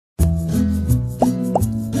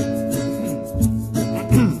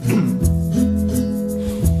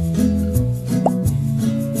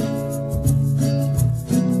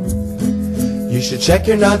should check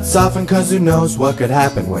your nuts often, cause who knows what could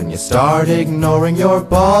happen when you start ignoring your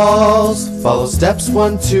balls. Follow steps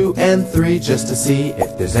 1, 2, and 3 just to see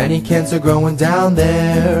if there's any cancer growing down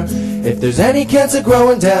there. If there's any cancer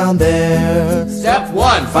growing down there. Step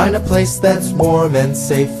 1. Find a place that's warm and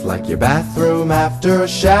safe, like your bathroom after a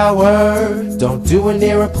shower. Don't do it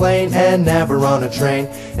near a plane, and never on a train,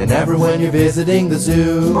 and never when you're visiting the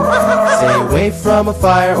zoo. Stay away from a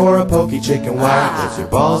fire or a pokey chicken wire, cause your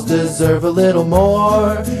balls deserve a little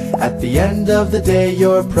more. At the end of the day,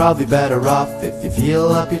 you're probably better off if you feel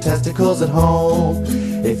up your testicles at home.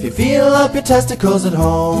 If you feel up your testicles at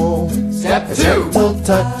home. Step 2. A gentle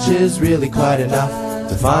touch is really quite enough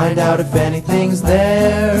to find out if anything's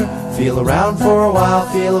there. Feel around for a while,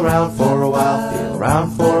 feel around for a while, feel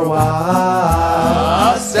around for a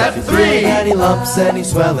while. Step If you 3. feel any lumps, any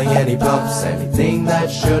swelling, any bumps, anything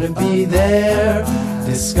that shouldn't be there,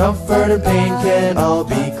 discomfort and pain can all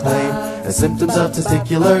be claimed as symptoms of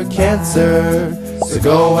testicular cancer. So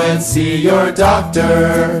go and see your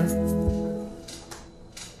doctor.